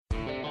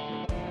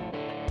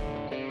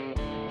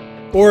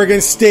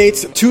Oregon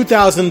State's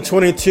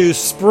 2022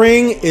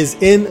 spring is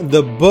in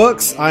the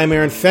books. I'm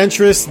Aaron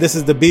Fentress. This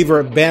is the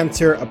Beaver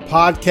Banter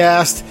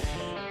podcast.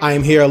 I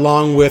am here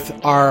along with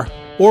our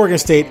Oregon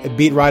State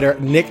beat writer,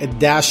 Nick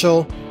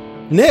Daschel.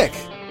 Nick,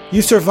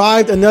 you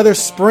survived another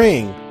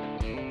spring.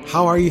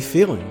 How are you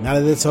feeling now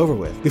that it's over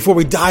with? Before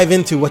we dive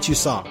into what you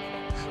saw.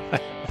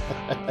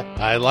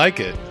 I like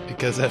it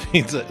because that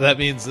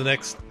means the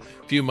next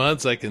few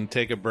months I can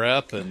take a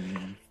breath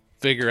and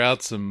figure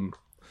out some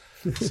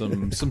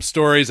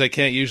stories I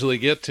can't usually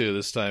get to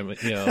this time,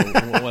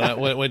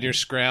 when you're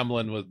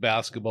scrambling with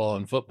basketball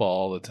and football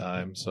all the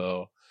time.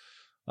 So,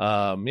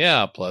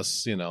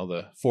 plus,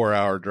 the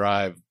 4-hour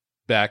drive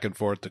back and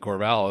forth to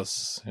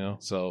Corvallis,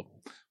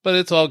 but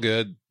it's all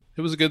good.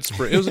 It was a good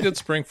spring. It was a good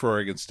spring for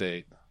Oregon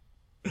State.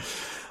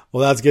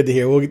 Well, that's good to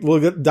hear.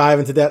 We'll dive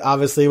into that.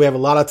 Obviously, we have a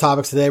lot of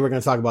topics today. We're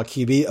going to talk about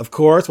QB, of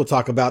course. We'll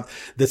talk about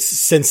the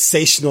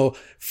sensational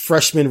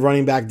freshman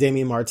running back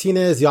Damian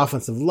Martinez, the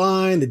offensive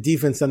line, the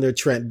defense under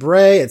Trent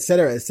Bray, et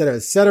cetera, et cetera,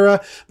 et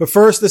cetera. But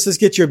first, let's just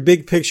get your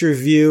big picture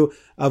view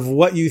of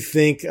what you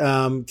think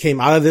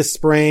came out of this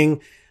spring.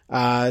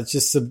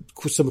 Just some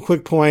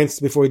quick points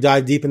before we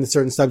dive deep into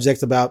certain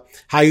subjects about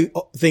how you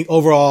think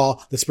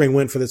overall the spring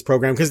went for this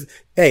program. Cause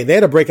hey, they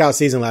had a breakout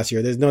season last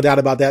year. There's no doubt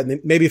about that. And they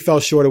maybe fell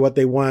short of what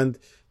they wanted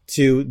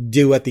to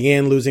do at the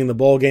end, losing the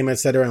bowl game, et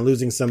cetera, and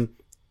losing some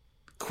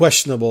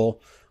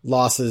questionable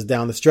losses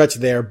down the stretch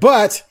there.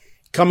 But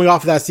coming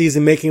off of that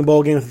season, making a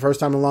bowl game for the first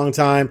time in a long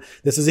time,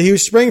 this is a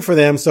huge spring for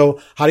them.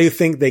 So how do you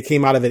think they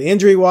came out of it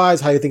injury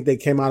wise? How do you think they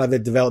came out of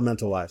it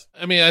developmental wise?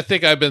 I mean, I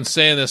think I've been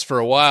saying this for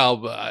a while,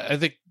 but I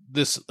think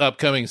this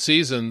upcoming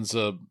season's,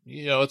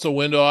 it's a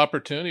window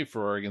opportunity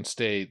for Oregon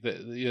State.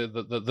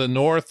 The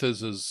North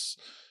is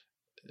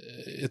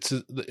it's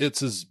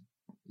as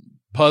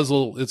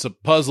puzzle. It's a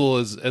puzzle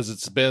as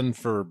it's been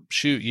for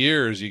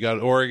years. You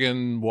got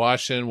Oregon,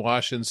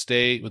 Washington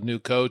State with new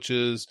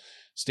coaches,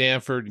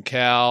 Stanford and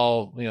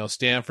Cal.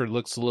 Stanford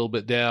looks a little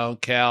bit down.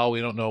 Cal,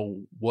 we don't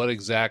know what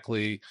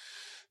exactly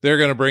they're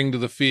going to bring to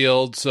the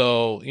field.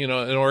 So, and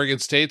Oregon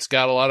State's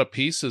got a lot of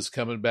pieces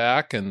coming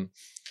back and.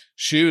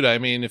 Shoot, I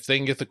mean, if they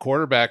can get the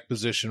quarterback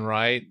position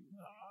right,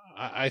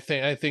 I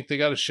think they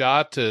got a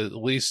shot to at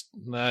least,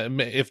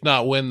 if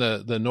not win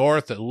the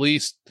North, at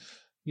least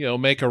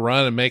make a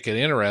run and make it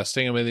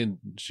interesting. I mean,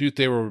 shoot,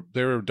 they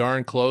were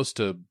darn close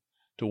to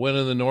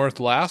winning the North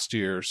last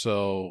year,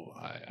 so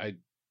I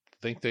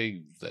think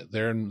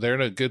they're in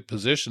a good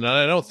position. And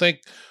I don't think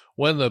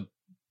when the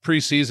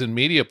preseason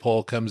media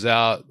poll comes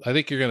out, I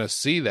think you're going to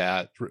see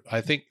that.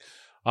 I think.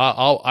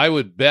 I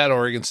would bet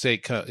Oregon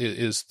State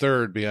is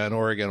third behind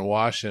Oregon and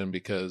Washington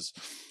because,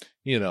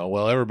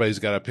 everybody's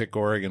got to pick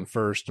Oregon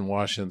first and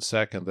Washington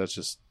second. That's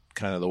just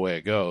kind of the way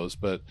it goes.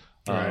 But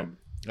right.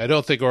 I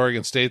don't think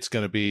Oregon State's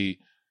going to be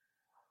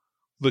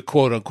the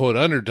quote unquote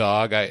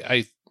underdog.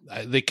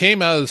 They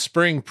came out of the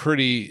spring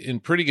in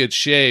pretty good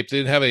shape. They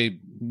didn't have any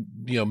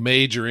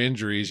major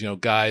injuries.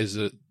 Guys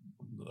that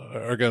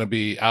are going to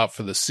be out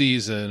for the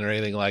season or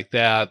anything like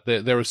that.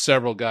 There were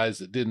several guys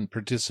that didn't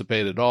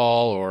participate at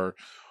all, or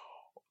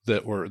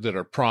that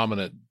are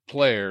prominent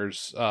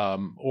players,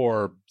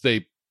 or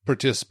they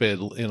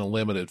participated in a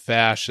limited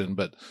fashion.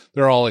 But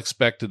they're all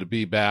expected to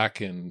be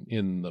back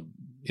in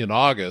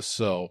August.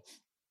 So,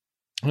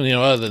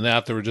 other than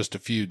that, there were just a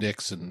few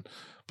nicks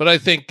but I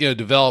think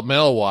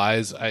developmental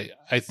wise,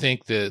 I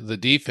think the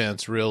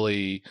defense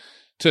really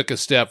took a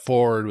step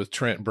forward with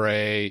Trent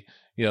Bray.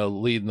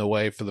 Leading the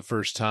way for the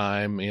first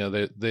time.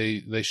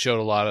 They showed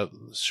a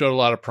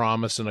lot of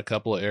promise in a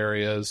couple of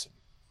areas.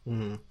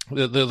 Mm-hmm.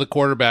 The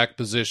quarterback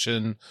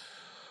position,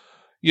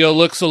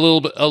 looks a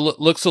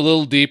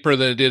little deeper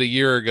than it did a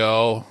year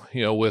ago.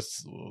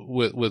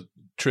 With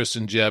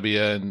Tristan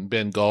Gebbia and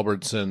Ben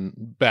Gulbertson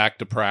back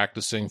to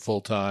practicing full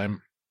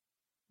time.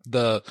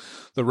 The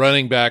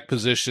running back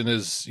position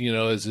is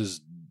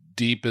as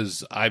deep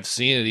as I've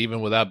seen it,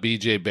 even without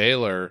BJ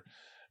Baylor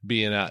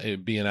being out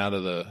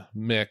of the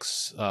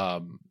mix.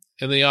 And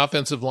the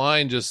offensive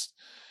line just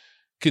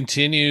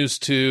continues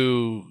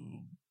to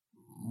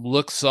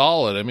look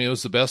solid. I mean, it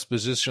was the best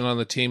position on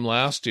the team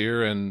last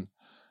year, and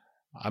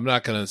I'm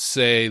not going to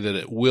say that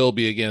it will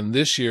be again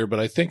this year, but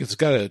I think it's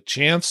got a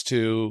chance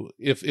to,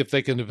 if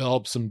they can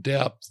develop some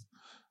depth.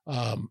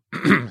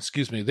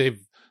 Excuse me.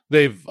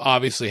 They've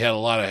obviously had a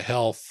lot of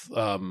health.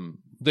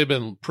 They've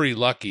been pretty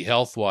lucky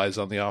health-wise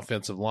on the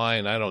offensive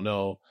line. I don't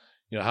know,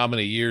 how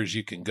many years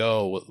you can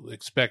go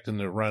expecting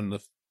to run the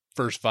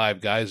first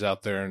 5 guys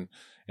out there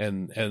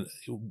and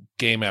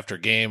game after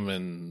game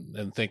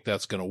and think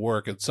that's going to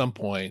work. At some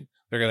point,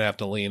 they're going to have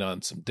to lean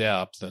on some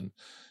depth. And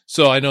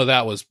so I know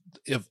that was,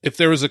 if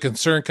there was a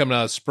concern coming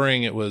out of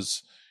spring, it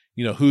was,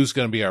 who's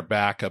going to be our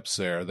backups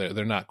there.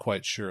 They're not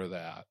quite sure of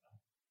that.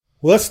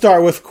 Well, let's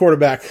start with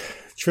quarterback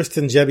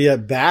Tristan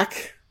Gebbia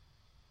back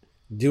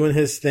doing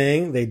his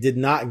thing. They did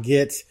not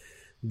get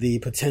the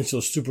potential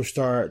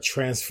superstar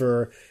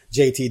transfer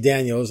JT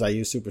Daniels. I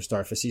use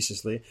superstar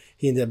facetiously.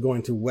 He ended up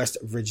going to West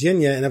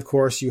Virginia. And of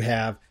course you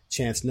have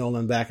Chance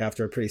Nolan back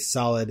after a pretty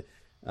solid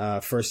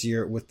first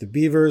year with the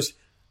Beavers.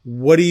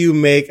 What do you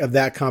make of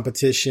that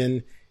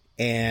competition,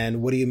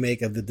 and what do you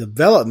make of the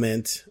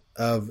development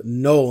of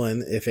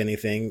Nolan, if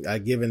anything,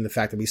 given the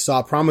fact that we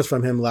saw promise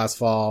from him last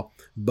fall,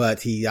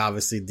 but he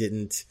obviously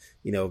didn't,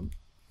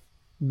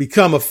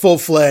 become a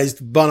full-fledged,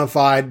 bona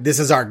fide, this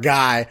is our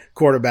guy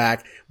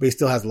quarterback, but he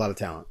still has a lot of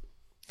talent.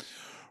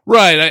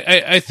 Right.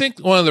 I think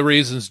one of the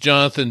reasons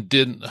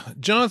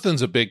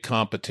Jonathan's a big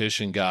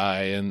competition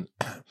guy, and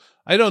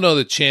I don't know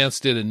that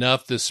Chance did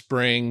enough this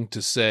spring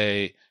to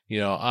say,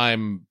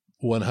 I'm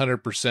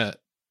 100%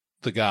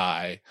 the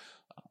guy.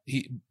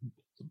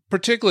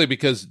 Particularly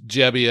because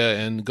Jebbia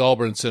and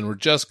Gulbranson were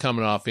just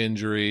coming off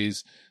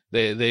injuries.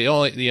 They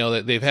only,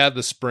 they've had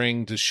the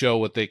spring to show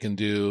what they can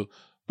do,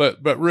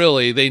 but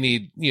really they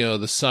need,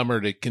 the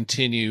summer to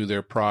continue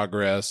their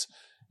progress.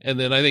 And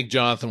then I think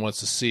Jonathan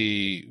wants to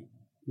see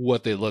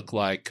what they look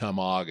like come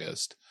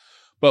August.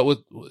 But with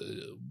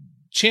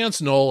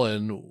Chance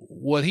Nolan,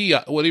 what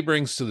he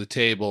brings to the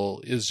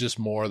table is just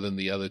more than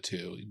the other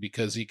two,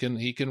 because he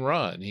can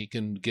run, he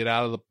can get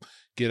out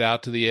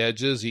to the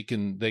edges,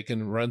 they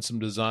can run some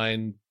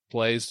design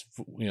plays,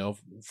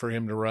 for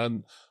him to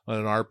run on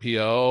an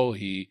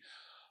RPO.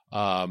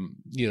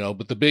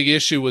 But the big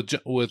issue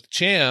with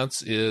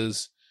Chance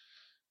is,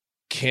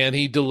 can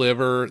he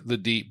deliver the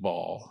deep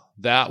ball?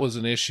 That was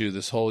an issue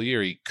this whole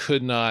year.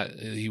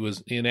 He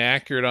was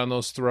inaccurate on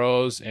those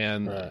throws,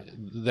 and right.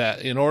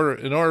 That in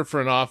order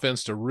for an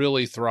offense to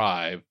really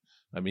thrive,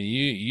 I mean,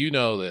 you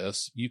know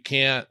this, you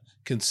can't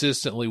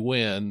consistently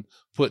win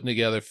putting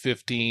together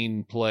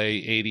 15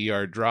 play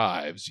 80-yard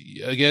drives.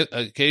 Again,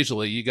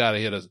 occasionally you got to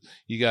hit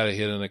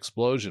an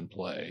explosion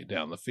play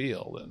down the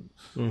field,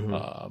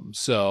 and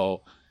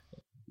so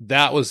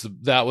that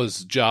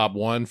was job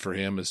one for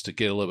him, is to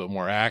get a little bit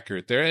more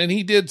accurate there. And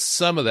he did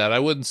some of that. I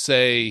wouldn't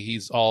say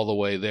he's all the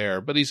way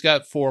there, but he's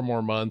got 3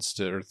 months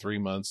to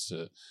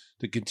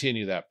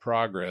continue that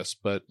progress.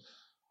 But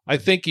I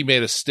think he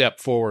made a step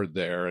forward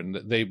there, and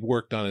they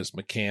worked on his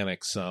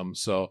mechanics some.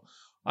 So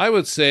I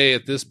would say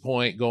at this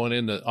point, going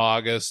into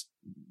August,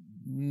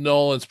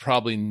 Nolan's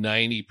probably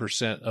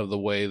 90% of the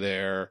way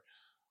there.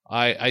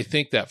 I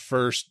think that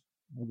first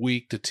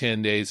week to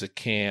 10 days of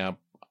camp,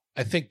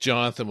 I think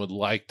Jonathan would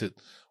like to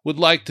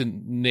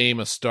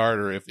name a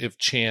starter if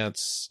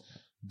Chance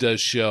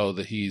does show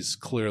that he's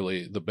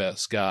clearly the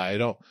best guy. I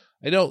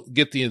don't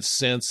get the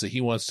sense that he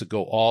wants to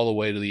go all the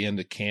way to the end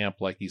of camp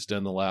like he's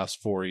done the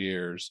last 4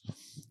 years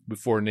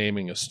before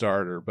naming a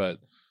starter, but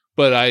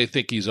I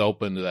think he's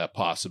open to that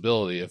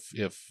possibility if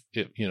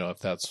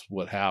that's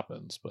what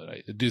happens. But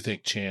I do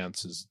think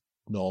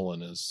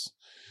Nolan is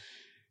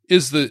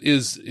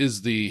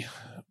the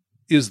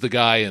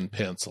guy in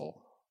pencil.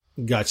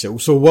 Gotcha.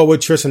 So what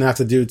would Tristan have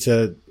to do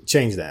to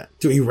change that,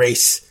 to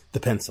erase the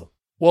pencil?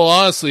 Well,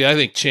 honestly, I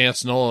think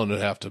Chance Nolan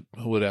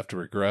would have to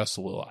regress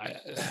a little.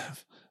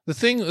 The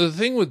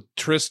thing with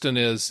Tristan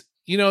is,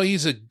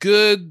 he's a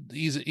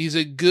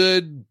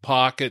good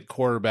pocket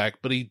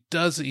quarterback, but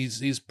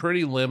he's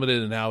pretty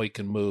limited in how he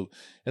can move.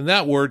 And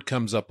that word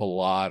comes up a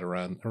lot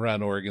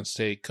around Oregon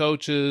State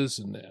coaches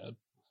and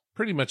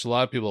pretty much a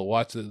lot of people that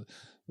watch it.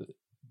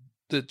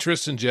 That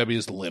Tristan Jebbia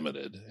is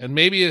limited, and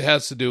maybe it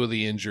has to do with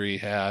the injury he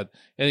had,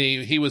 and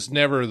he was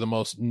never the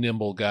most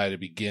nimble guy to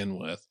begin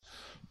with.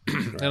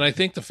 Right. And I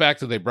think the fact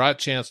that they brought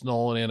Chance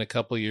Nolan in a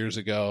couple of years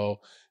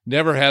ago,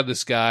 never had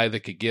this guy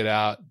that could get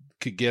out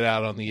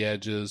on the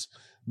edges.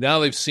 Now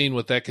they've seen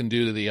what that can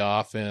do to the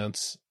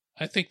offense.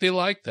 I think they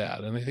like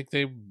that, and I think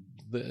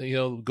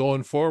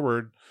going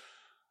forward,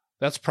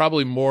 that's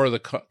probably more of the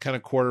kind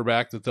of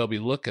quarterback that they'll be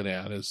looking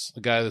at, is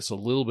a guy that's a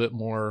little bit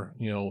more,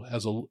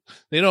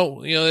 they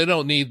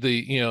don't need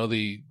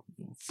the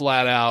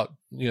flat out,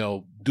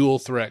 dual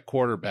threat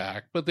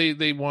quarterback, but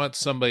they want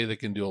somebody that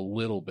can do a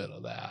little bit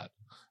of that.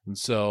 And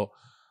so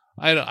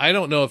I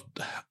don't know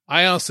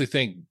I honestly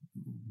think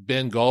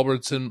Ben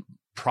Gulbranson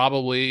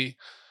probably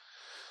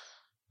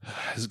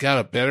has got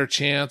a better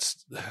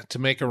chance to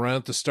make a run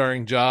at the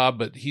starting job,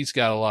 but he's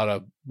got a lot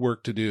of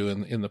work to do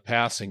in the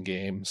passing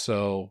game.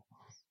 So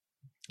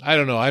I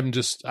don't know. I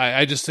just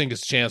think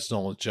it's Chance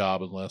Nolan's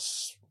job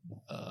unless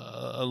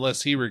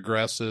he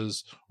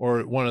regresses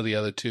or one of the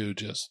other two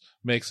just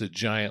makes a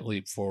giant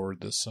leap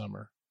forward this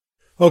summer.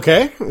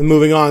 Okay,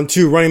 moving on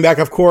to running back,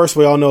 of course.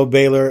 We all know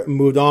Baylor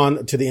moved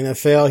on to the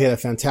NFL. He had a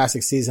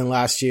fantastic season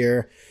last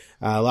year.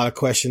 A lot of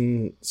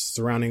questions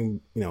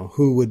surrounding,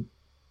 who would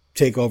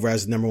take over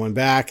as the number one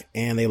back,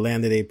 and they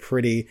landed a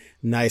pretty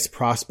nice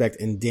prospect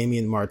in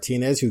Damian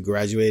Martinez, who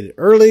graduated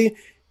early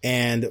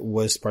and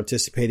was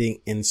participating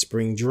in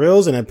spring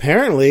drills, and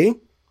apparently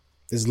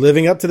is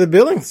living up to the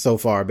billing so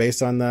far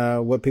based on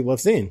what people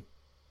have seen.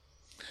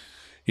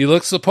 He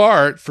looks the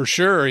part for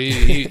sure.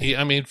 He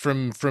I mean,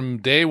 from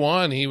day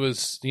one, he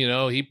was,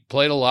 he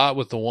played a lot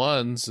with the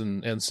ones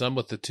and some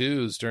with the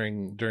twos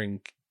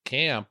during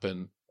camp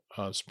and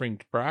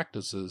spring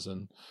practices.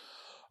 And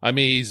I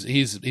mean,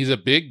 he's a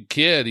big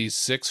kid. He's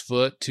 6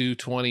 foot,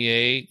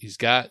 228. He's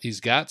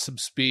got some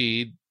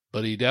speed,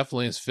 but he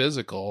definitely is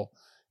physical.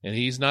 And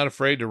he's not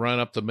afraid to run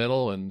up the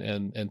middle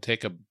and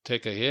take a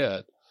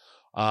hit.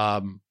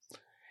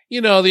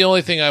 The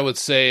only thing I would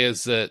say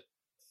is that,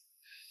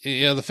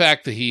 the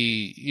fact that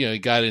he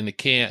got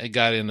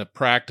into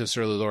practice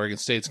early with Oregon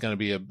State's going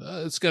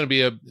to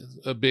be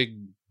a big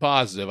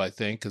positive, I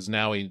think, because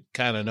now he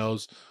kind of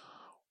knows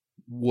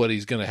what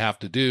he's going to have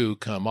to do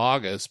come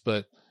August.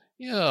 But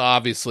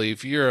obviously,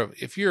 if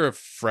you're a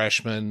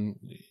freshman,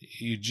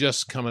 you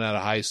just coming out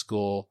of high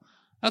school,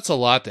 that's a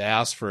lot to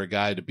ask for a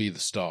guy to be the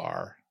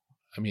star.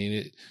 I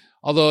mean,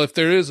 although if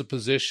there is a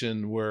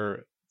position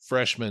where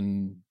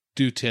freshmen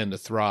do tend to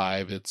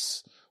thrive,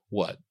 it's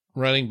what?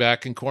 Running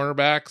back and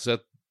cornerback. Is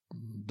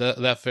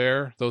that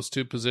fair? Those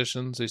two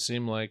positions, they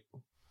seem like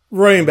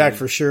running back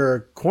for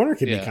sure. Corner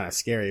can be kind of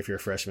scary if you're a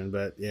freshman,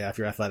 but yeah, if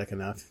you're athletic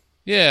enough.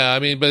 Yeah, I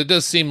mean, but it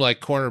does seem like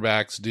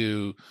cornerbacks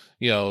do.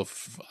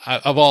 Of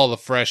all the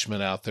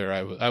freshmen out there,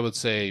 I would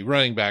say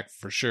running back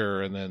for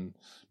sure, and then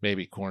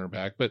maybe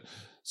cornerback. But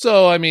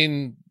so I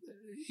mean,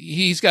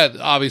 he's got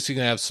obviously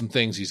going to have some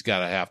things he's got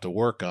to have to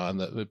work on.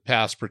 The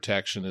pass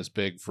protection is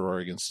big for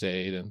Oregon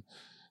State, and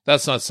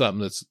that's not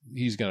something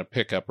he's going to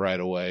pick up right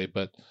away,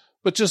 but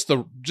just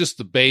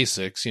the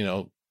basics,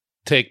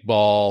 take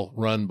ball,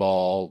 run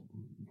ball,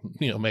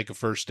 make a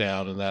first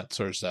down and that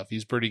sort of stuff.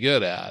 He's pretty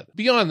good at.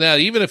 Beyond that,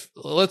 even if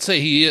let's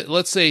say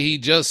he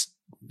just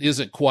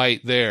isn't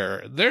quite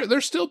there, they're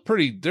still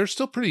pretty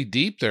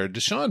deep there.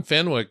 Deshaun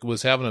Fenwick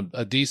was having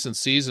a decent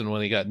season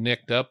when he got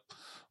nicked up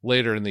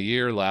later in the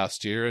year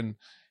last year, and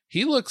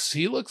he looked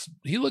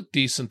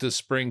decent this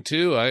spring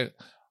too.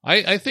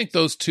 I think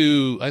those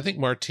two, I think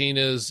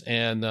Martinez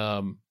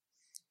and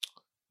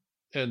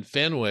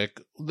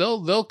Fenwick,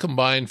 they'll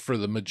combine for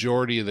the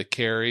majority of the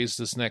carries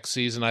this next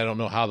season. I don't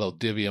know how they'll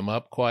divvy them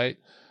up quite.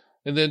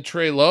 And then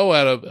Trey Lowe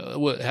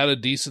had a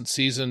decent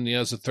season,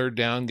 as a third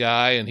down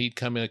guy, and he'd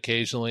come in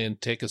occasionally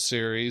and take a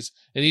series.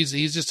 And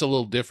he's just a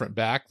little different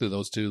back than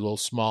those two, a little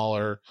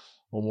smaller,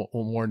 a little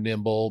more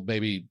nimble,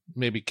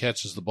 maybe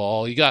catches the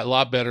ball. He got a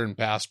lot better in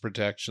pass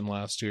protection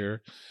last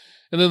year.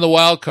 And then the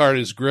wild card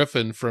is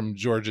Griffin from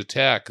Georgia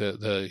Tech.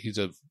 He's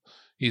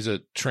a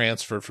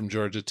transfer from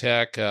Georgia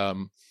Tech,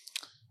 a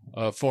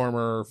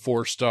former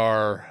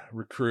 4-star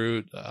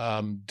recruit.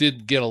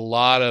 Did get a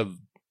lot of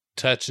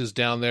touches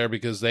down there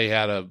because they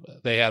had a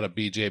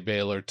BJ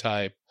Baylor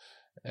type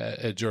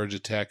at Georgia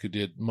Tech who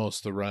did most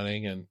of the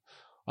running, and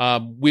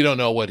we don't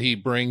know what he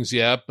brings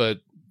yet, but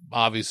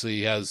obviously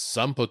he has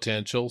some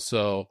potential.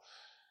 So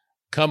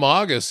come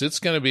August, it's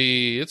going to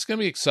be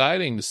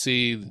exciting to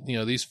see,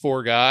 these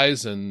four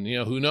guys, and,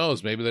 who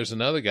knows, maybe there's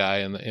another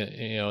guy on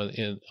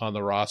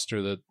the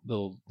roster that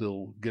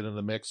they'll get in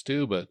the mix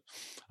too. But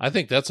I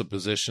think that's a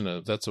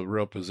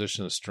real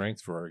position of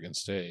strength for Oregon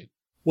State.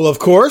 Well, of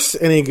course,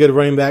 any good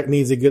running back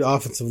needs a good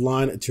offensive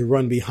line to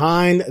run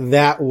behind.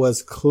 That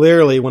was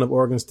clearly one of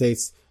Oregon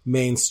State's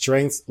main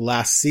strengths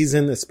last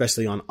season,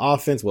 especially on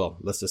offense. Well,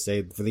 let's just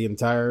say for the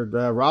entire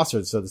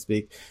roster, so to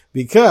speak,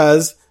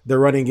 because the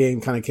running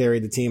game kind of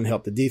carried the team and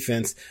helped the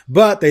defense.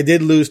 But they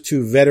did lose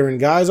two veteran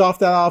guys off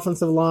that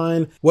offensive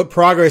line. What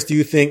progress do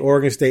you think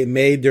Oregon State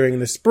made during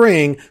the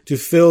spring to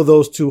fill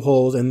those two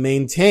holes and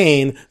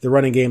maintain the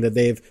running game that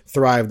they've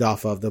thrived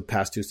off of the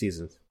past two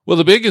seasons? Well,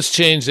 the biggest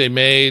change they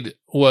made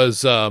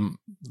was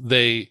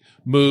they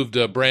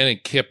moved Brandon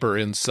Kipper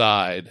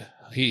inside.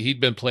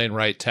 He'd been playing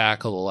right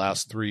tackle the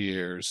last 3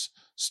 years.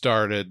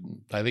 I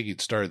think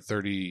he'd started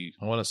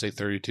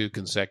 32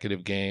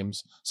 consecutive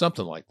games,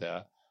 something like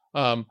that.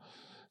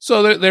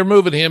 So they're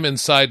moving him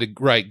inside to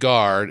right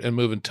guard and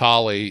moving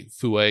Tali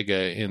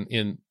Fuega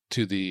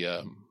into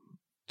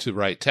to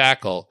right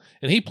tackle.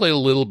 And he played a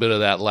little bit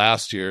of that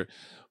last year.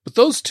 But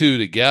those two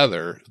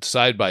together,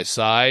 side by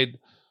side,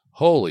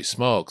 holy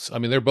smokes. I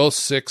mean, they're both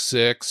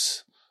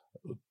 6'6".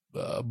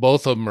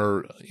 Both of them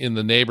are in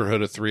the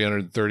neighborhood of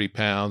 330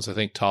 pounds. I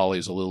think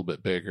Tali's a little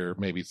bit bigger,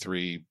 maybe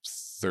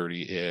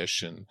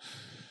 330-ish. And,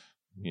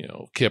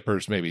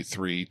 Kipper's maybe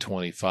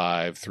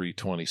 325,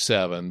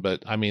 327.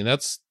 But, I mean,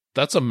 that's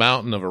a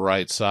mountain of a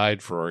right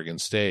side for Oregon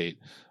State.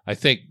 I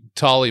think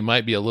Tali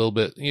might be a little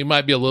bit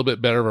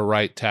better of a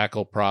right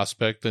tackle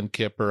prospect than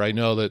Kipper. I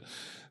know that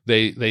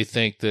they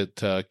think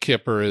that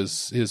Kipper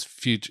his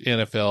future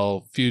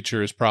NFL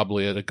future is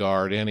probably at a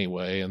guard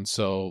anyway, and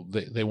so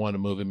they want to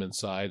move him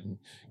inside and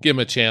give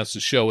him a chance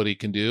to show what he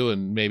can do,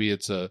 and maybe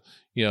it's a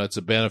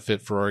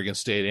benefit for Oregon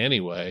State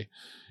anyway.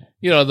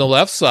 The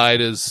left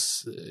side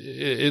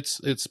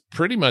it's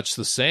pretty much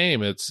the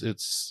same.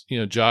 It's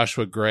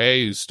Joshua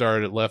Gray, who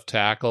started at left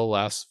tackle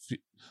last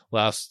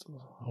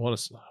I want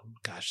to,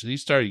 gosh, did he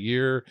start a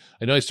year?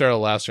 I know he started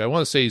last year. I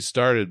want to say he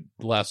started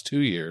the last 2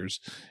 years.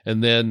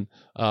 And then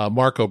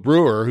Marco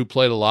Brewer, who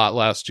played a lot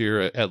last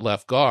year at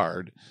left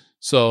guard.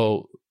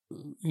 So,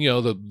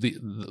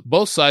 the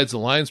both sides of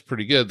the line's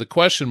pretty good. The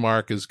question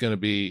mark is going to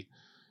be,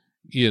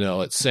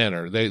 at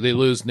center. They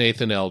lose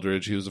Nathan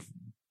Eldridge. He was a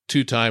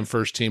 2-time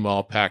first-team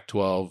All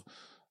Pac-12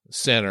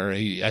 center.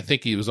 I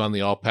think he was on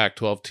the All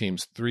Pac-12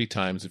 teams 3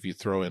 times if you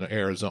throw in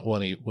Arizona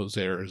when he was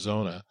at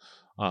Arizona.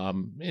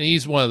 And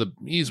he's one of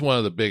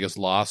the biggest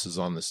losses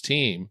on this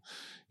team.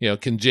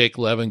 Can Jake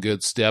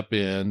Levengood step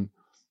in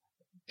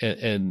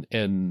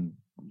and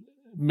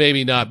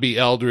maybe not be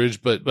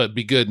Eldridge, but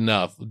be good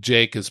enough.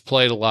 Jake has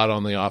played a lot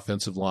on the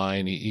offensive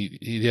line.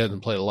 He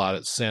hasn't played a lot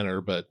at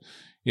center, but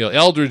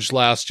Eldridge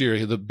last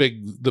year, the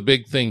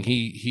big thing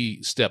he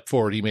stepped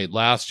forward he made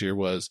last year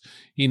was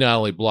he not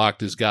only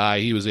blocked his guy,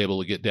 he was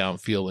able to get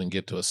downfield and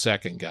get to a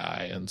second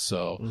guy, and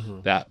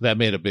so that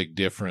made a big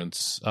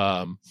difference.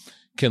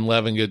 Can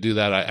Levingood do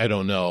that? I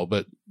don't know,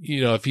 but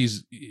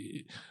if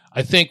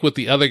I think with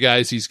the other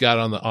guys he's got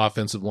on the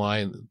offensive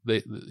line,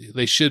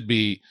 they should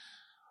be.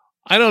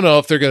 I don't know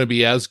if they're going to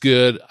be as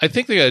good. I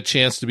think they got a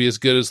chance to be as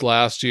good as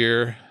last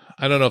year.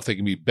 I don't know if they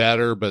can be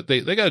better, but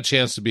they got a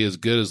chance to be as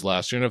good as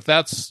last year. And if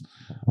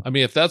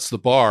that's the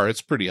bar,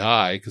 it's pretty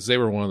high because they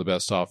were one of the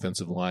best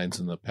offensive lines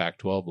in the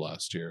Pac-12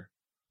 last year.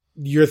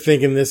 You're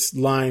thinking this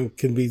line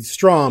can be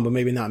strong, but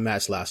maybe not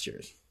match last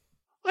year's.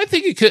 I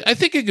think it could. I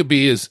think it could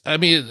be the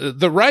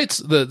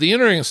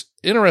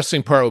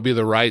interesting part would be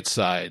the right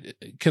side.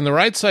 Can the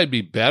right side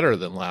be better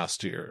than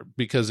last year?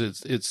 Because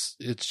it's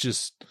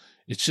just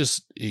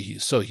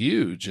so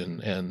huge,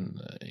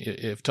 and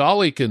if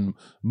Tolley can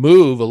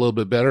move a little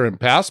bit better and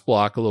pass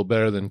block a little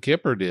better than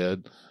Kipper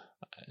did,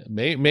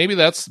 maybe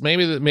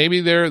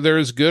they're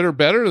as good or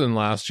better than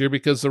last year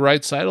because the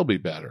right side will be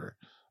better.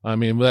 I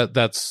mean,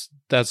 that's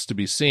to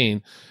be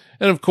seen,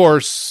 and of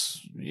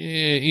course,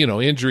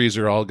 injuries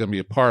are all going to be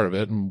a part of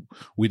it. And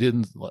we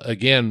didn't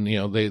again.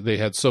 They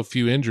had so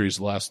few injuries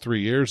the last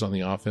 3 years on the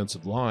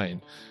offensive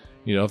line.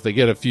 If they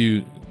get a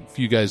few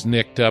guys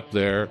nicked up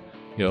there.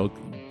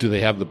 Do they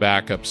have the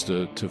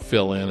backups to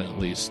fill in at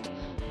least,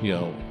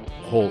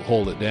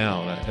 hold it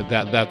down?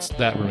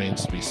 That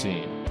remains to be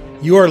seen.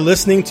 You are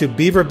listening to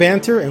Beaver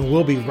Banter, and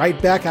we'll be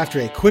right back after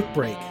a quick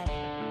break.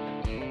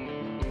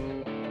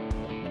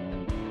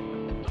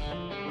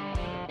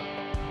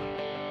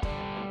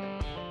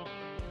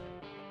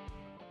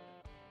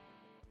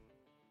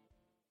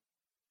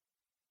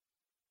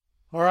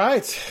 All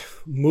right,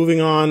 moving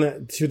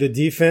on to the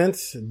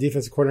defense.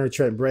 Defensive coordinator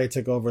Trent Bray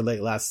took over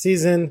late last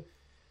season.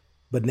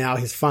 But now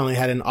he's finally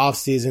had an off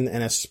season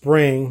and a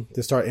spring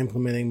to start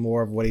implementing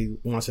more of what he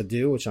wants to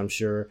do, which I'm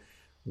sure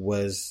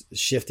was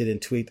shifted and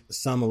tweaked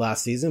some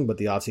last season. But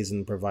the off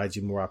season provides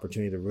you more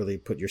opportunity to really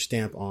put your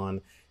stamp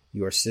on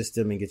your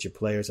system and get your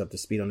players up to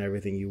speed on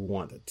everything you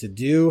want to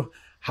do.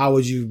 How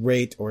would you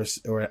rate or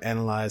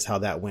analyze how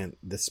that went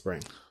this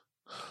spring?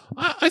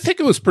 I think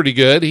it was pretty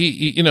good.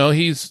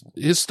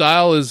 His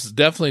style is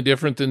definitely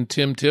different than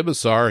Tim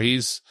Tibesar.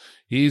 He's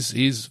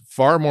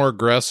far more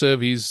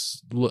aggressive.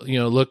 He's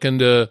looking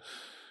to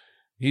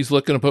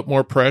put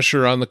more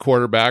pressure on the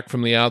quarterback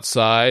from the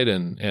outside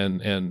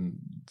and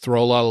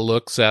throw a lot of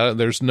looks at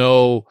it.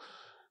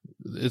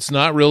 It's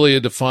not really a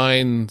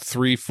defined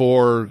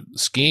 3-4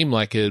 scheme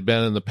like it had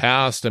been in the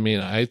past. I mean,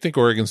 I think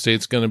Oregon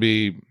State's going to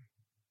be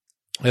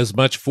as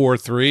much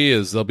 4-3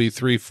 as they'll be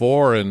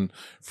 3-4, and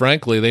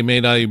frankly, they may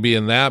not even be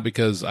in that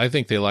because I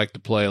think they like to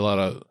play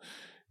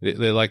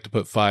they like to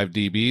put 5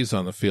 DBs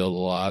on the field a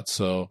lot.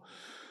 So.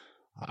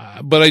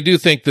 But I do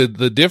think that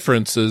the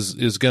difference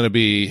is going to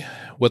be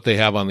what they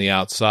have on the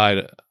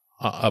outside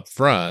up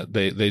front.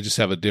 They just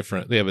have a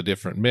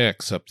different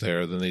mix up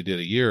there than they did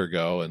a year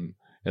ago, and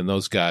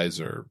those guys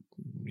are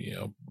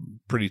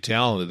pretty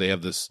talented.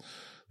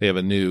 They have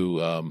a new.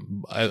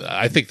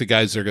 I think the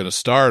guys they're going to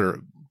start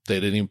they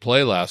didn't even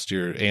play last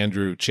year.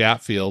 Andrew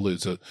Chatfield,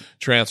 who's a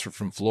transfer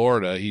from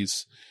Florida,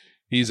 he's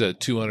a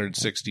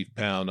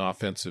 260-pound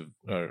offensive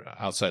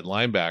outside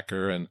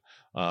linebacker, and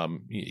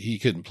he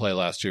couldn't play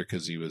last year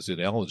because he was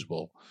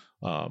ineligible.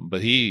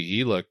 But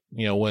he looked,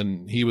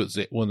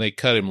 when they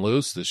cut him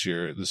loose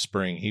this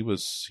spring,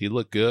 he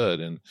looked good.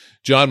 And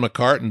John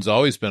McCartan's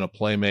always been a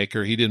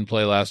playmaker. He didn't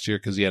play last year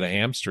because he had a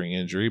hamstring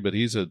injury, but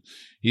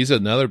he's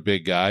another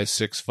big guy,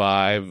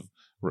 6'5",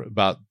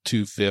 about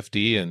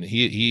 250, and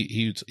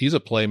he's a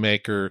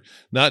playmaker,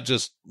 not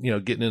just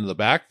getting into the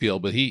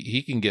backfield, but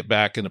he can get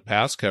back into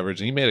pass coverage.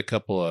 And he made a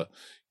couple of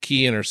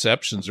key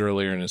interceptions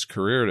earlier in his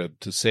career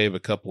to save a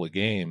couple of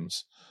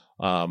games.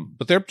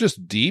 But they're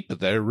just deep.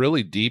 They're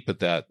really deep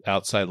at that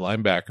outside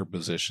linebacker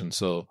position.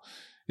 So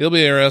it'll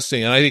be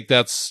interesting. And I think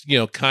that's,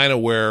 kind of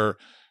where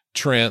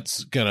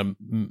Trent's going to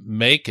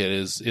make it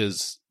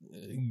is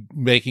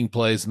making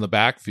plays in the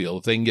backfield.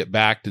 If they can get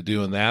back to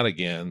doing that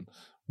again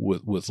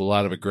with a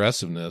lot of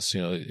aggressiveness,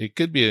 it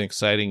could be an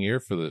exciting year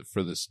for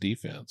this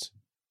defense.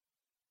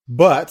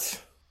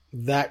 But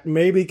that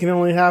maybe can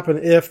only happen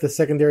if the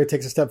secondary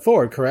takes a step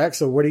forward, correct?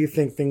 So where do you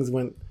think things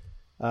went,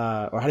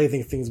 or how do you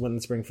think things went in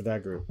the spring for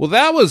that group? Well,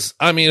 that was,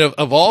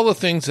 of all the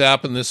things that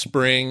happened this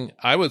spring,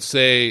 I would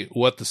say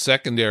what the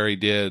secondary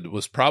did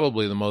was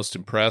probably the most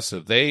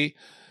impressive. They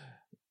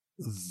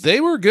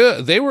were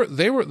good.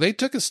 They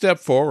took a step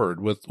forward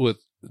with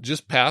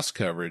just pass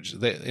coverage.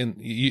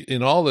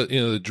 In all the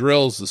the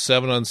drills, the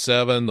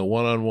 7-on-7, the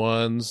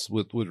 1-on-1s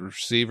with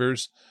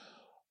receivers.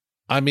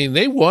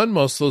 They won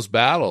most of those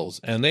battles,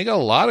 and they got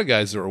a lot of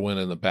guys that were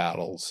winning the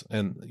battles.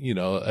 And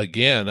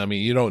again,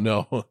 you don't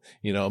know.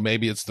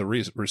 Maybe it's the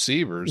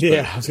receivers.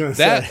 Yeah, I was going to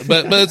say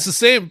but it's the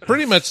same,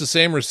 pretty much the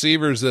same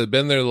receivers that have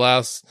been there the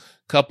last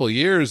couple of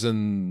years,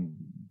 and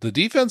the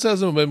defense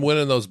hasn't been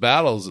winning those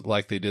battles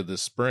like they did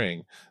this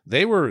spring.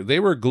 They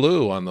were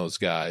glue on those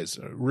guys,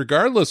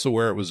 regardless of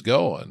where it was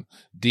going,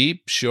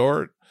 deep,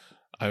 short.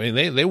 I mean,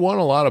 they won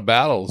a lot of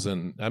battles,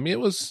 and I mean, it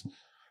was,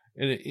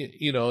 with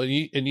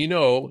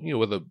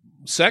a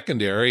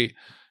secondary, it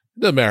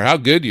doesn't matter how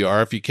good you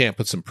are if you can't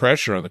put some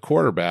pressure on the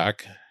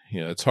quarterback.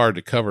 It's hard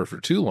to cover for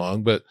too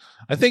long. But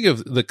I think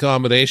of the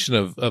combination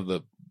of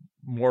the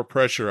more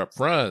pressure up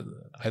front,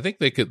 I think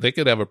they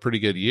could have a pretty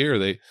good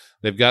year.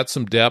 They've got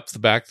some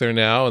depth back there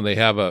now, and they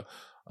have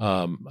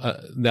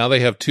now they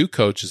have two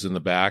coaches in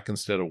the back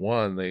instead of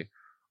one. They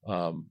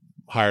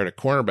hired a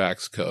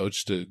cornerbacks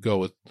coach to go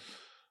with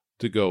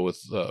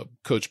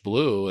Coach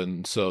Blue,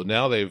 and so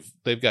now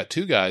they've got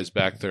two guys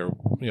back there,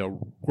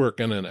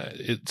 working, and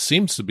it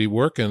seems to be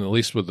working, at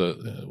least with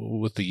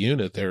the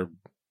unit.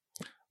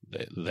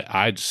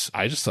 I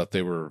just thought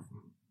they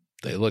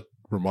looked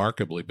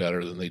remarkably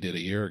better than they did a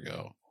year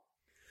ago.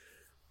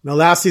 Now,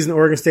 last season,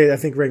 Oregon State, I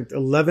think, ranked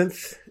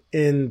 11th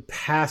in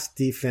pass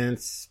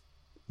defense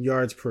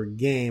yards per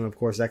game. Of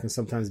course, that can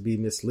sometimes be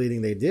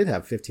misleading. They did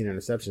have 15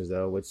 interceptions,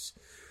 though, which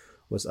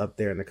was up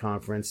there in the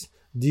conference.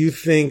 Do you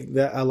think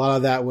that a lot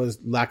of that was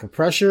lack of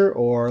pressure,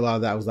 or a lot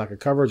of that was lack of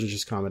coverage, or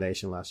just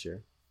combination last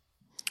year?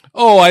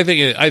 Oh, I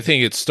think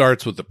it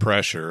starts with the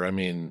pressure. I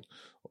mean,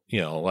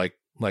 like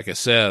I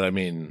said, I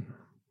mean,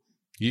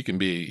 you can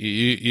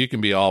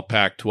be all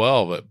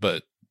Pac-12,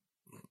 but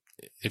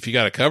if you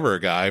got to cover a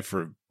guy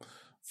for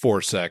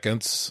 4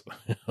 seconds,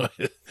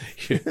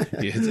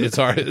 it's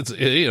hard.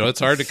 It's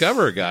hard to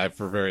cover a guy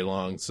for very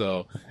long.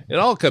 So it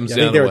all comes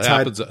down to what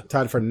happens.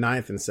 Tied for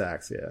 9th in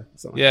sacks.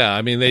 Yeah. Yeah.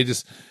 I mean, they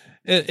just,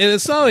 and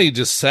it's not only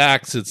just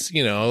sacks. It's,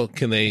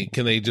 can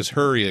they just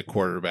hurry a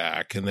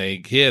quarterback? Can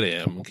they hit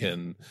him?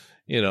 Can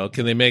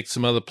they make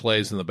some other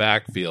plays in the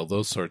backfield?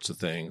 Those sorts of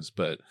things.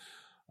 But,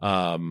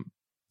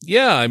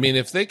 yeah, I mean,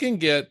 if they can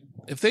get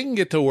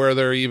to where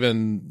they're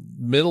even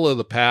middle of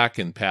the pack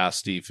in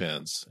pass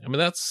defense, I mean,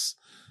 that's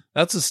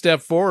a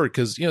step forward,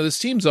 because, this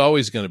team's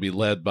always going to be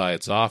led by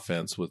its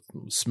offense with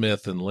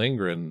Smith and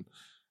Lindgren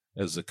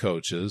as the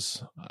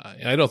coaches.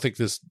 I don't think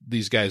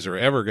these guys are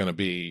ever going to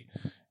be,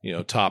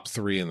 top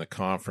 3 in the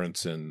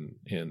conference in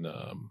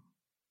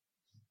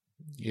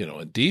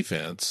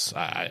defense,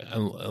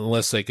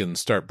 unless they can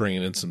start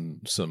bringing in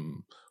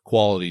some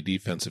quality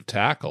defensive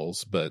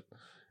tackles. But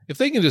if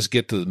they can just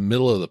get to the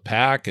middle of the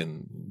pack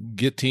and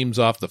get teams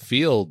off the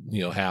field,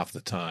 half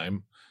the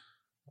time,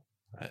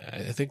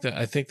 I think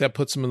that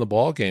puts them in the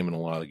ball game in a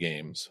lot of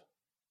games.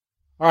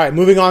 All right,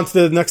 moving on to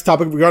the next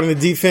topic regarding the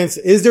defense.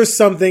 Is there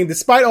something,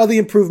 despite all the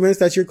improvements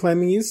that you're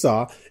claiming you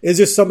saw, is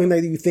there something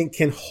that you think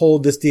can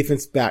hold this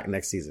defense back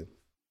next season?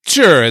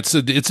 Sure, it's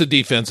a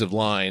defensive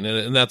line,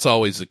 and that's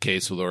always the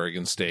case with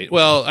Oregon State.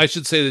 Well, I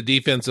should say the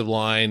defensive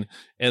line,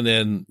 and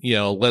then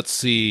let's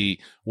see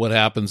what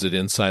happens at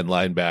inside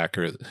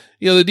linebacker.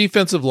 The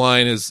defensive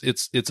line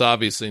it's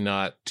obviously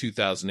not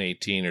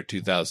 2018 or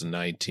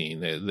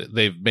 2019.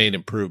 They've made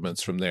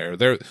improvements from there.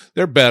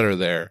 They're better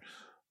there,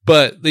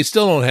 but they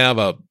still don't have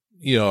a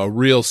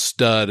real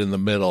stud in the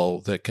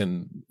middle that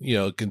can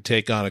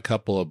take on a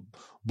couple of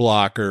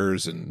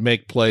blockers and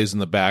make plays in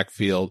the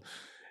backfield.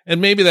 And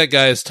maybe that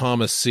guy is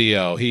Thomas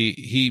Seo.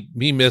 He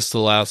missed the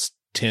last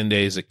 10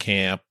 days of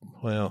camp.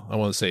 Well, I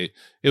want to say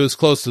it was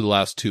close to the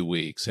last 2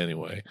 weeks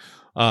anyway.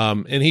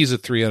 And he's a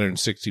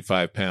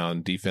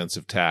 365-pound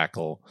defensive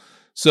tackle.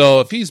 So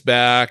if he's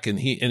back and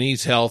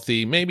he's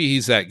healthy, maybe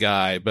he's that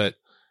guy. But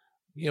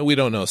we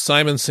don't know.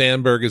 Simon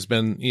Sandberg has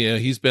been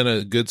he's been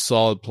a good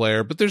solid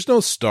player, but there's no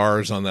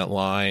stars on that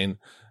line,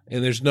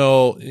 and there's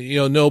no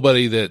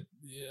nobody that.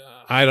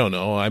 I don't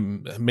know.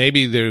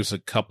 Maybe there's a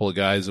couple of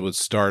guys that would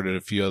start at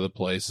a few other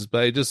places,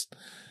 but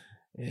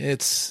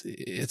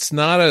it's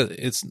not a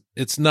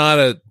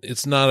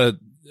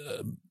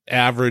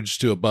average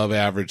to above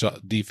average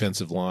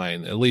defensive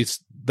line. At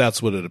least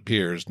that's what it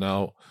appears.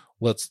 Now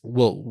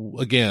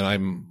again,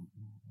 I'm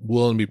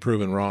willing to be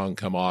proven wrong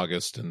come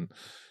August and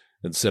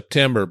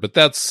September, but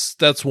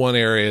that's one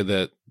area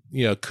that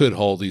could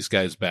hold these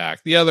guys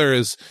back. The other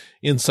is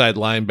inside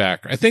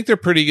linebacker. I think they're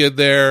pretty good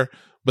there.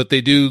 But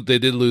they did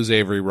lose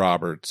Avery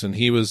Roberts, and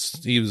he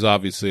was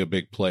obviously a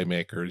big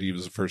playmaker. He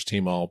was a first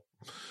team all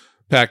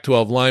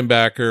Pac-12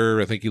 linebacker.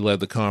 I think he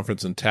led the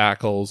conference in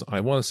tackles. I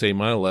want to say he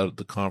might have led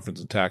the conference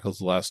in tackles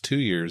the last 2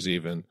 years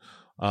even.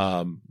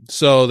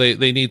 So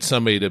they need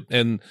somebody to,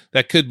 and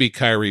that could be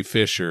Kyrie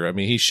Fisher. I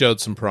mean, he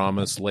showed some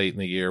promise late in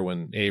the year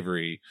when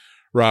Avery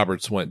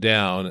Roberts went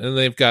down, and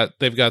they've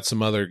got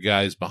some other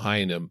guys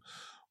behind him.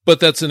 But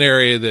that's an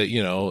area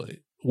that,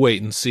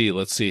 wait and see.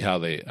 Let's see how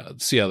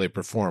they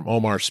perform.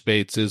 Omar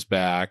Spates is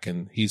back,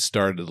 and he's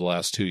started the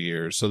last 2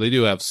 years, so they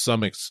do have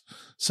some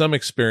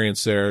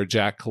experience there.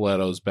 Jack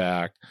Colletto's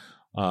back,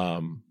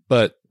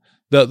 but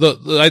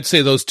I'd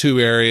say those two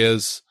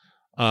areas.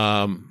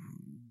 I'm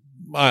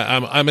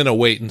in a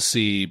wait and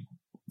see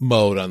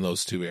mode on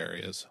those two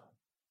areas.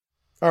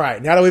 All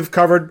right, now that we've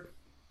covered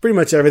pretty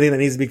much everything that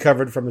needs to be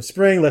covered from the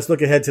spring. Let's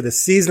look ahead to the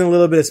season a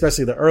little bit,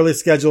 especially the early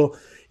schedule.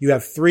 You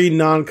have 3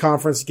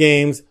 non-conference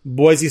games,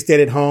 Boise State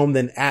at home,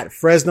 then at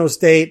Fresno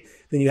State.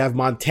 Then you have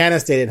Montana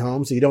State at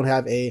home. So you don't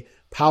have a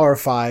Power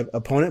 5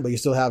 opponent, but you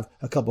still have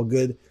a couple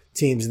good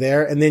teams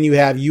there. And then you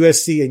have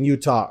USC and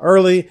Utah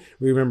early.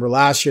 We remember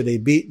last year they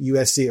beat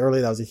USC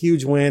early. That was a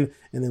huge win.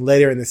 And then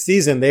later in the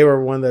season, they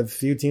were one of the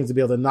few teams to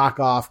be able to knock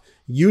off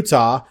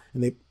Utah.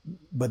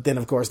 But then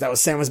of course that was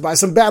sandwiched by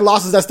some bad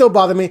losses that still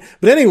bother me.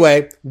 But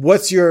anyway,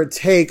 what's your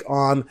take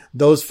on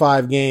those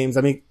 5 games?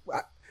 I mean,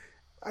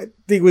 I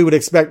think we would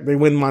expect they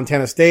win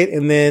Montana State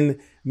and then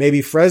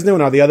maybe Fresno,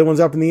 and are the other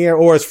ones up in the air?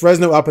 Or is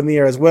Fresno up in the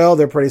air as well?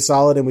 They're pretty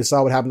solid, and we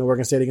saw what happened to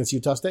Oregon State against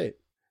Utah State.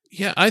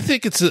 Yeah, I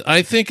think it's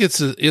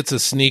a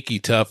sneaky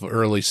tough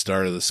early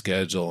start of the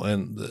schedule,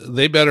 and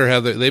they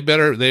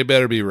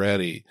better be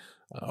ready.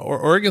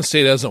 Oregon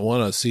State hasn't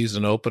won a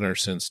season opener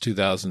since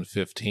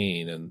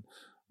 2015,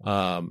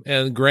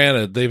 and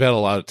granted they've had a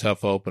lot of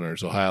tough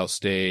openers: Ohio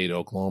State,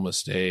 Oklahoma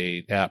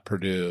State, at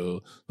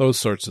Purdue, those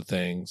sorts of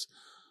things.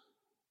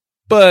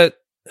 But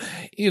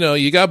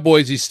you got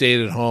Boise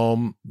State at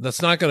home.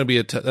 That's not going to be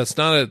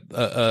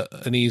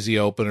an easy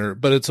opener,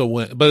 but it's a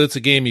win. But it's a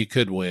game you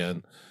could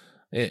win.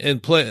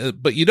 And play,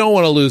 but you don't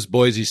want to lose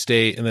Boise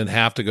State and then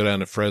have to go down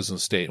to Fresno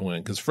State and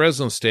win, because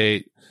Fresno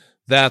State,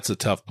 that's a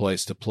tough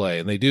place to play,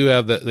 and they do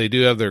have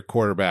their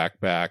quarterback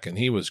back, and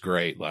he was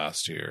great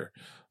last year.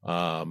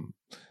 And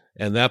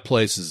that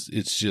place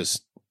it's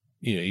just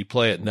you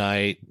play at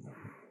night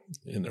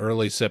in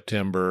early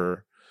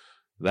September.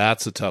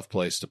 That's a tough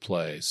place to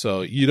play.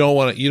 So you don't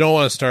want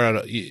to start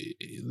out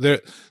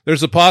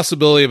there's a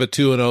possibility of a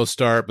 2-0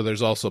 start, but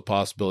there's also a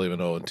possibility of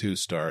an 0-2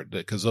 start,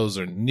 because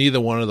neither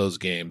one of those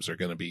games are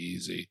going to be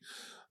easy.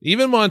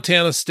 Even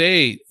Montana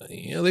State,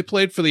 they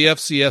played for the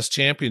FCS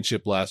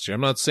championship last year.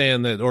 I'm not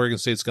saying that Oregon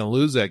State's going to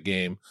lose that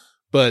game,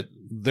 but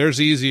there's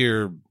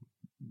easier,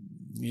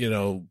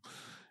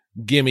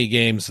 gimme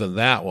games than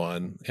that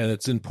one. And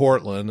it's in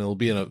Portland. It'll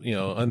be in a,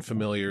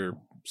 unfamiliar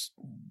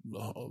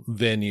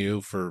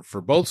venue for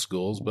both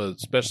schools, but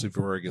especially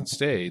for Oregon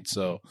State.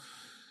 So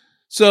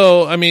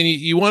I mean,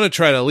 you want to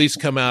try to at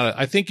least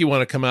I think you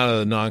want to come out of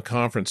the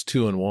non-conference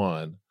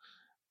 2-1.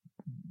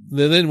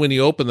 Then when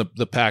you open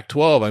the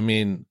Pac-12, I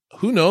mean,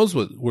 who knows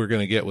what we're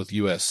going to get with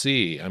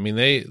USC? I mean,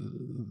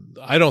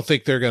 I don't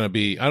think they're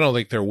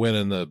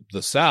winning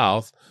the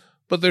South,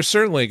 but they're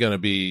certainly going to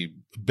be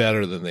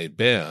better than they've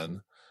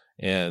been.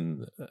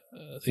 And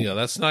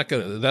that's not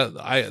going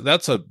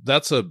to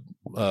that's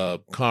a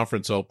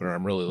conference opener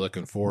I'm really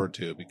looking forward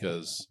to,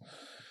 because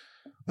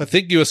I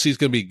think USC is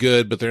going to be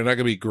good, but they're not going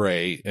to be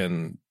great.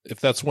 And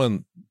if that's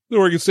when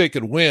Oregon State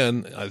could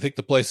win, I think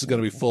the place is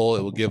going to be full.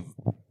 It will give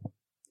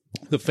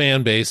the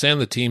fan base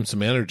and the team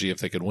some energy if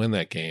they could win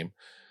that game.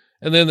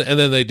 And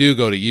then they do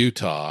go to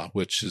Utah,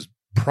 which is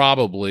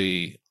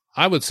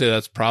I would say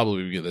that's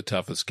probably the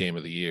toughest game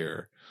of the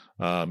year.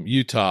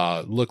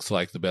 Utah looks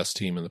like the best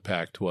team in the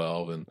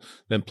Pac-12, and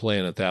then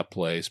playing at that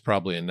place,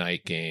 probably a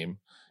night game.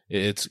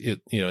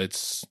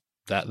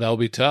 That'll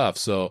be tough.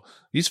 So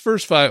these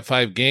first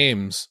five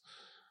games,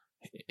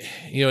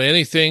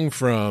 anything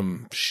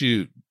from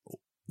 1-4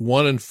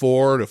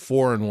 to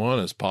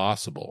 4-1 is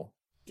possible.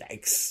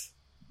 Yikes.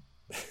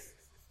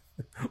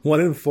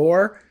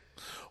 1-4?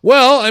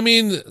 Well, I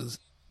mean,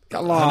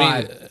 come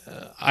on.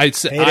 I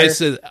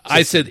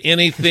said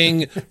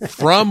anything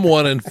from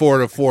 1-4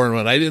 to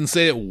 4-1. I didn't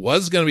say it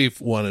was going to be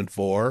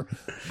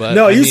 1-4, but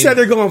no, you said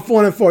they're going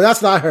 1-4.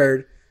 That's what I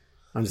heard.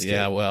 I'm just kidding.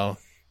 Yeah, well,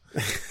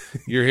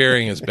 your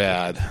hearing is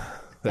bad.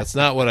 That's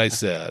not what I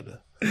said.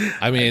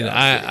 I mean,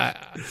 I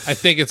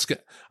think if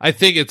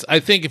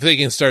they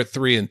can start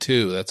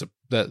 3-2,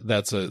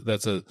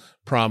 that's a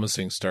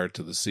promising start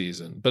to the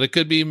season. But it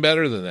could be even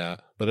better than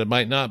that. But it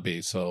might not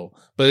be. So,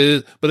 but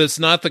it's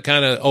not the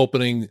kind of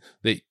opening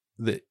that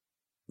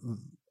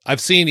I've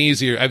seen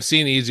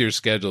easier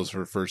schedules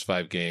for first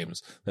 5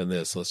 games than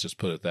this. Let's just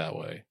put it that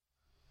way.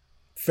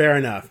 Fair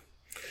enough.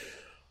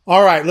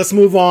 All right, let's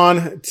move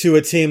on to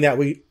a team that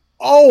we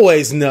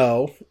always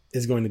know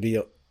is going to be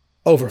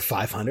over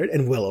 500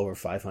 and will over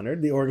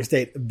 500. The Oregon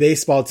State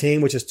baseball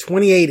team, which is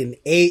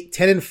 28-8,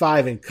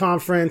 10-5 in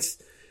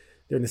conference.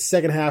 They're in the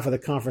second half of the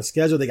conference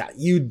schedule. They got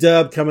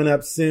UW coming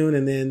up soon,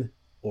 and then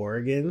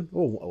Oregon.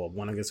 Oh,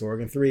 1 against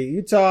Oregon, 3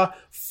 Utah,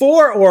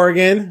 4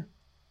 Oregon.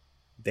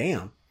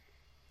 Damn.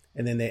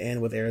 And then they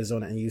end with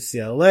Arizona and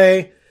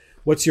UCLA.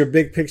 What's your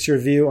big picture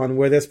view on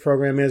where this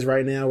program is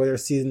right now, where their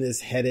season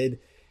is headed?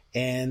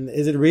 And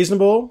is it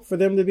reasonable for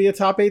them to be a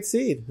top 8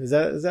 seed? Is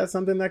that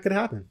something that could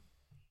happen?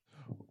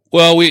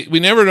 Well, we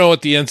never know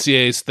what the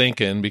NCAA is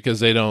thinking, because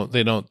they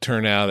don't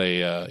turn out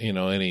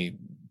any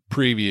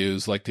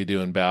previews like they do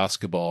in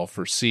basketball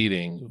for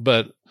seeding.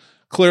 But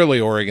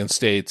clearly Oregon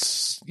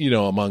State's,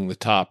 among the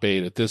top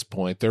 8 at this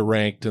point. They're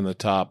ranked in the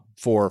top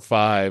 4 or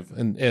 5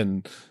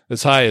 and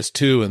as high as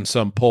 2 in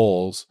some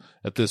polls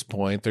at this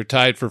point. They're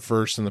tied for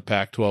first in the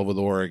Pac-12 with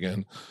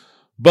Oregon,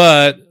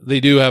 but they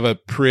do have a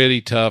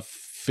pretty tough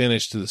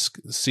finish to the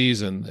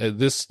season.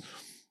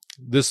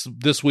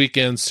 this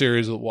weekend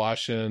series with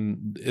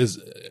Washington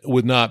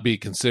would not be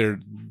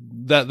considered.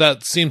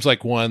 That seems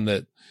like one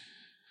that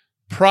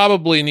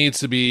probably needs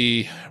to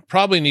be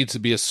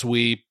a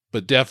sweep,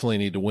 but definitely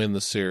need to win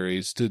the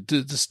series to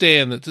stay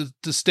in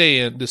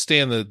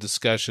the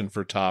discussion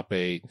for top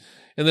 8.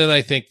 And then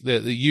I think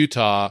that the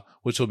Utah,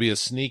 which will be a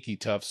sneaky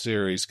tough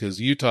series,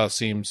 because Utah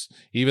seems,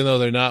 even though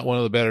they're not one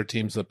of the better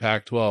teams in the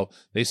Pac-12,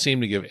 they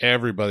seem to give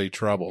everybody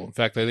trouble. In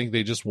fact, I think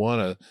they just won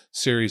a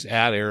series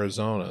at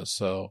Arizona.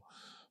 So,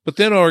 but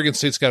then Oregon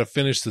State's got to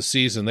finish the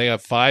season. They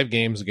have 5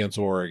 games against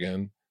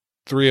Oregon.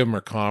 3 of them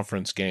are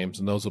conference games,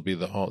 and those will be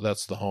the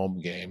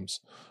home games.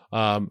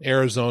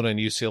 Arizona and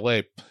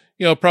UCLA,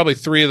 probably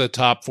 3 of the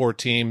top 4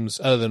 teams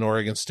other than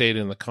Oregon State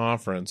in the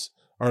conference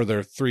are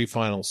their 3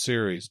 final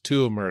series.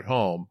 2 of them are at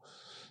home.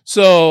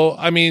 So,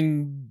 I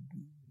mean,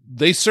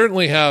 they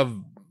certainly have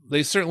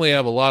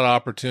a lot of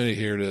opportunity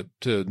here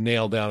to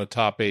nail down a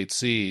top 8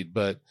 seed.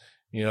 But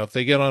if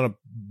they get on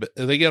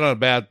a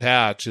bad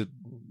patch,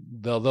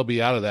 they'll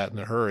be out of that in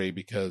a hurry,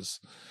 because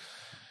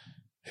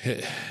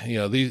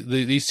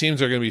these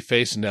teams are going to be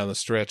facing down the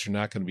stretch are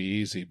not going to be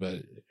easy.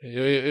 But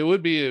it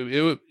would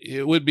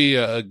be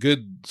a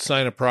good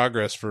sign of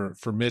progress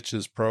for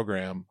Mitch's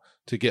program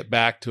to get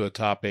back to a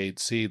top 8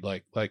 seed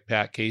like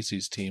Pat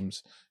Casey's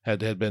teams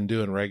had been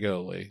doing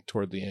regularly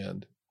toward the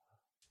end.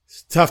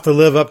 It's tough to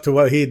live up to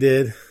what he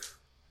did,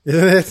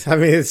 isn't it? I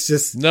mean, it's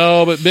just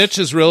no. But Mitch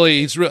is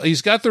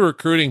he's got the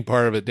recruiting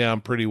part of it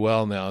down pretty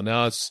well now.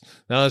 Now it's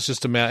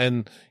just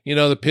and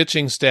the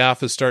pitching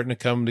staff is starting to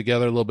come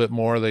together a little bit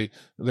more.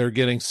 They're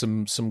getting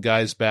some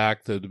guys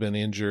back that have been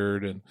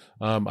injured, and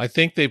I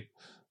think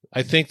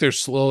they're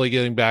slowly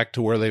getting back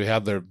to where they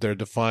have their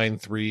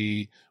defined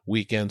 3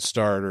 weekend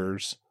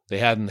starters. They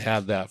hadn't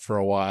had that for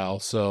a while.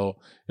 So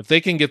if they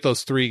can get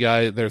those 3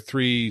 guys, their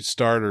 3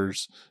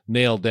 starters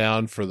nailed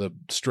down for the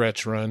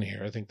stretch run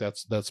here, I think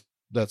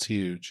that's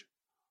huge.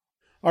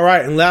 All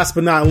right. And last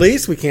but not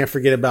least, we can't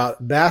forget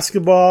about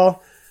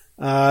basketball.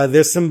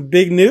 There's some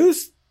big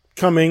news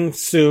coming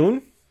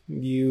soon.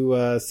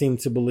 You seem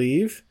to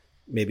believe,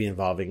 maybe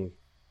involving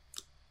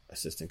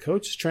assistant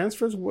coaches,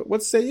 transfers.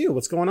 What say you?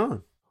 What's going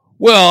on?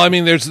 Well, I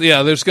mean, there's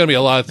going to be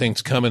a lot of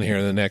things coming here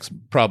in the next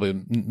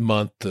probably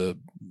month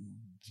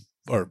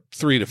or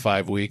 3 to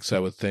 5 weeks, I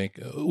would think.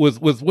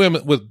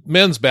 With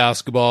men's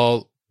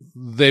basketball,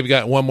 they've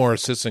got one more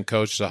assistant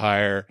coach to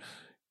hire,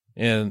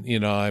 and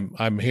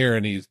I'm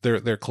hearing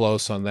they're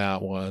close on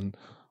that one.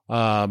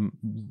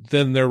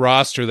 Then their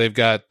roster, they've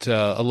got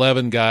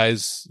 11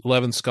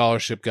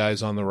 scholarship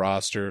guys on the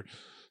roster,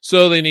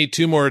 so they need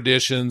 2 more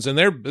additions, and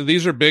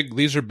these are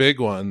big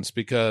ones,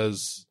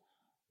 because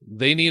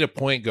they need a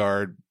point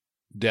guard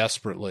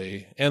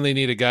desperately, and they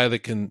need a guy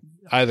that can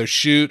either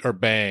shoot or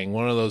bang,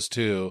 one of those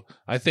 2.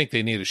 I think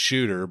they need a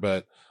shooter,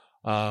 but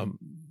I'm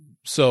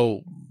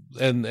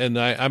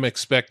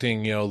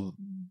expecting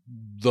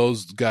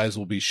those guys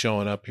will be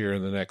showing up here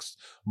in the next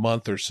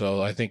month or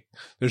so. I think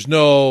there's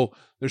no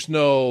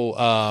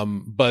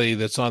buddy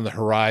that's on the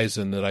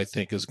horizon that I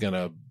think is going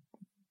to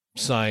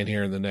sign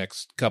here in the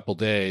next couple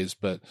days,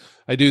 but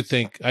I do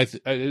think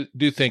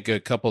a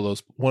couple of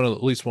those,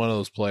 at least one of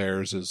those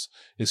players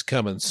is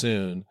coming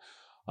soon.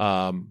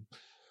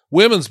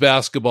 Women's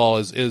basketball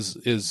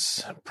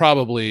is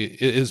probably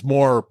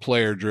more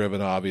player driven.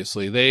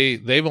 Obviously,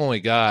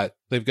 they've got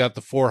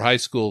the 4 high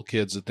school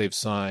kids that they've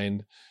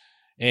signed,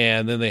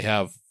 and then they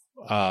have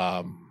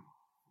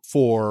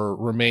 4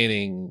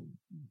 remaining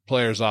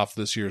players off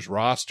this year's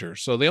roster.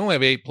 So they only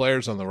have 8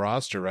 players on the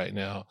roster right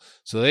now.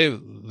 So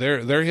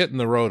they're hitting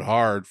the road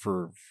hard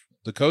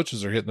the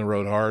coaches are hitting the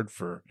road hard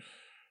for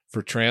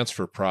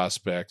transfer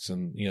prospects,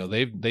 and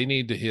they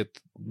need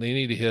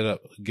to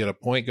get a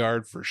point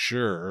guard for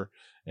sure,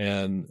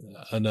 and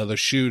another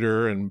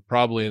shooter, and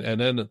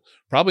then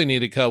probably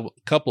need a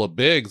couple of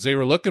bigs. They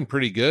were looking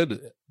pretty good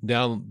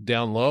down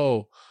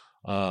low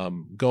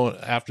going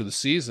after the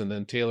season.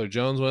 Then Taylor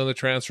Jones went in the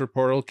transfer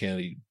portal,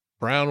 Kennedy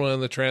Brown went in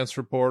the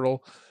transfer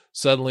portal.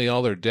 Suddenly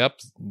all their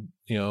depth,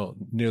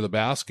 near the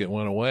basket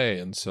went away.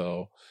 And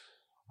so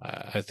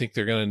I think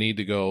they're going to need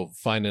to go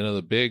find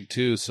another big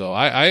too. So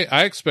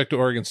I expect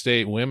Oregon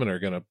State women are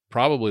going to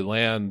probably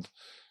land,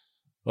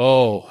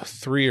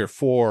 3 or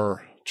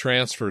 4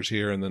 transfers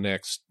here in the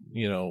next,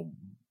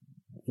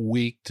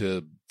 week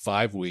to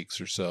 5 weeks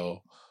or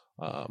so.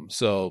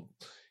 So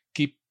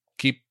keep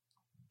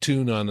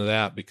tuned onto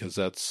that, because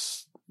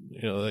that's,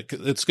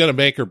 it's going to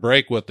make or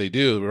break what they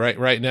do.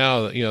 Right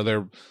now,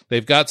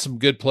 they've got some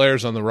good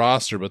players on the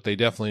roster, but they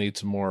definitely need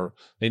some more.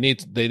 They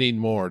need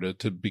more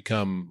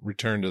to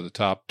return to the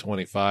top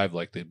 25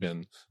 like they've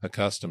been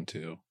accustomed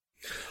to.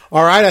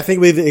 All right. I think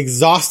we've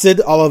exhausted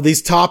all of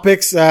these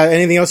topics.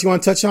 Anything else you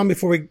want to touch on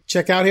before we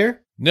check out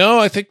here? No,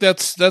 I think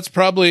that's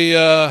probably,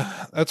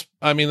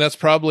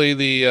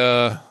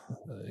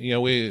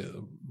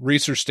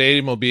 Research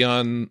Stadium will be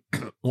on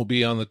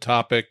the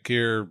topic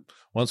here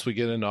once we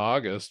get into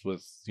August,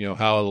 with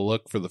how it'll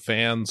look for the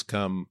fans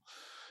come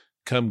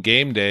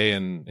game day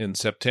in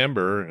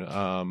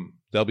September.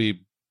 They'll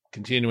be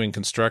continuing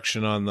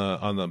construction on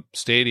the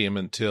stadium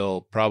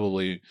until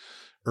probably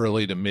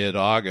early to mid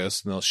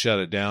August, and they'll shut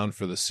it down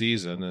for the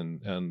season.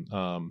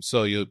 And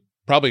so you're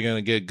probably going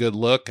to get a good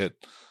look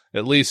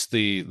at least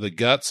the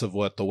guts of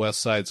what the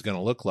West Side's going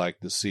to look like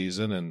this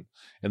season.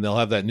 And they'll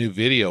have that new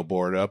video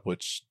board up,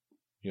 which,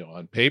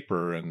 on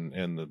paper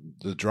and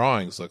the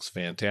drawings looks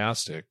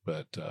fantastic.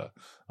 But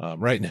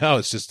right now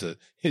it's just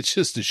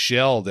a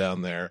shell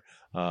down there,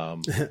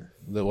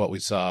 what we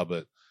saw.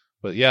 But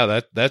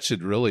yeah, that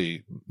should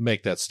really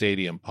make that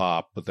stadium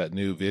pop with that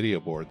new video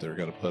board they're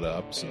going to put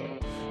up. So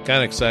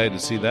kind of excited to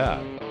see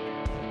that.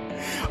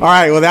 All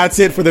right. Well, that's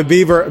it for the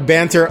Beaver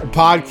Banter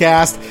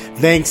podcast.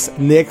 Thanks,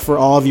 Nick, for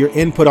all of your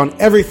input on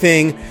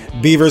everything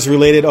Beavers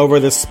related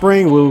over the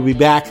spring. We will be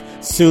back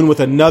soon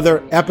with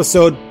another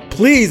episode.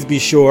 Please be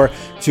sure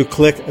to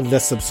click the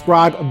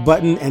subscribe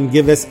button and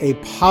give us a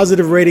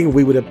positive rating.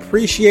 We would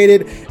appreciate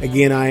it.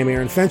 Again, I am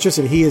Aaron Fentress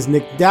and he is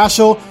Nick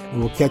Daschel, and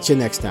we'll catch you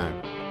next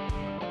time.